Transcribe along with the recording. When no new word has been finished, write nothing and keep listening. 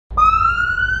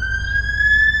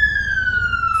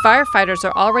Firefighters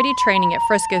are already training at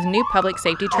Frisco's new Public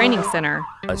Safety Training Center.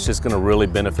 It's just going to really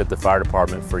benefit the fire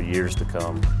department for years to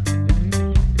come.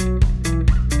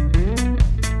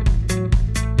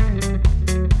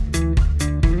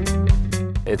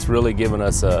 It's really given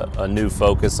us a new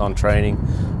focus on training.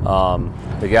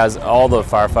 The guys, all the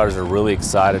firefighters are really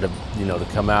excited to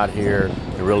come out here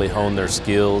and really hone their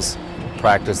skills,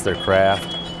 practice their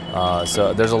craft.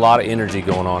 So there's a lot of energy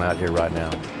going on out here right now.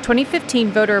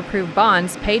 2015 voter-approved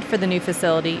bonds paid for the new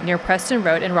facility near Preston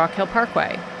Road and Rock Hill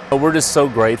Parkway. We're just so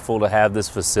grateful to have this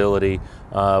facility.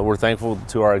 We're thankful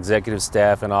to our executive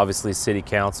staff and obviously City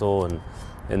Council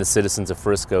and the citizens of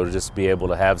Frisco to just be able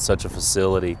to have such a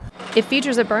facility. It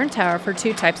features a burn tower for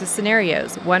two types of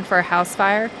scenarios, one for a house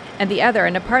fire and the other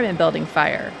an apartment building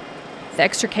fire. The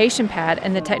extrication pad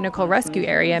and the technical rescue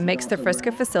area makes the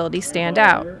Frisco facility stand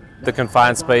out. The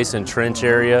confined space and trench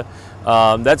area,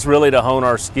 that's really to hone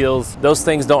our skills. Those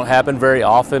things don't happen very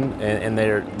often, and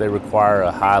they require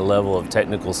a high level of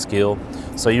technical skill.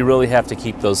 So you really have to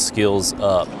keep those skills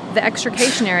up. The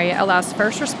extrication area allows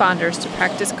first responders to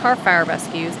practice car fire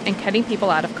rescues and cutting people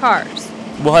out of cars.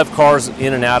 We'll have cars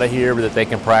in and out of here that they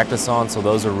can practice on, so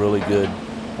those are really good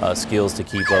skills to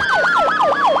keep up.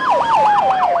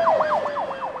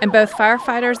 And both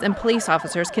firefighters and police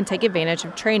officers can take advantage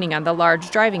of training on the large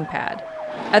driving pad.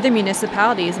 Other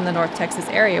municipalities in the North Texas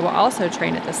area will also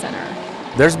train at the center.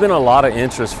 There's been a lot of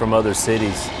interest from other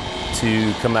cities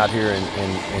to come out here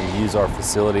and use our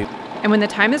facility. And when the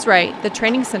time is right, the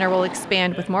training center will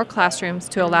expand with more classrooms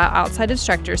to allow outside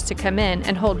instructors to come in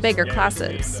and hold bigger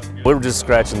classes. We're just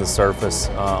scratching the surface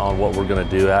on what we're going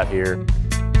to do out here.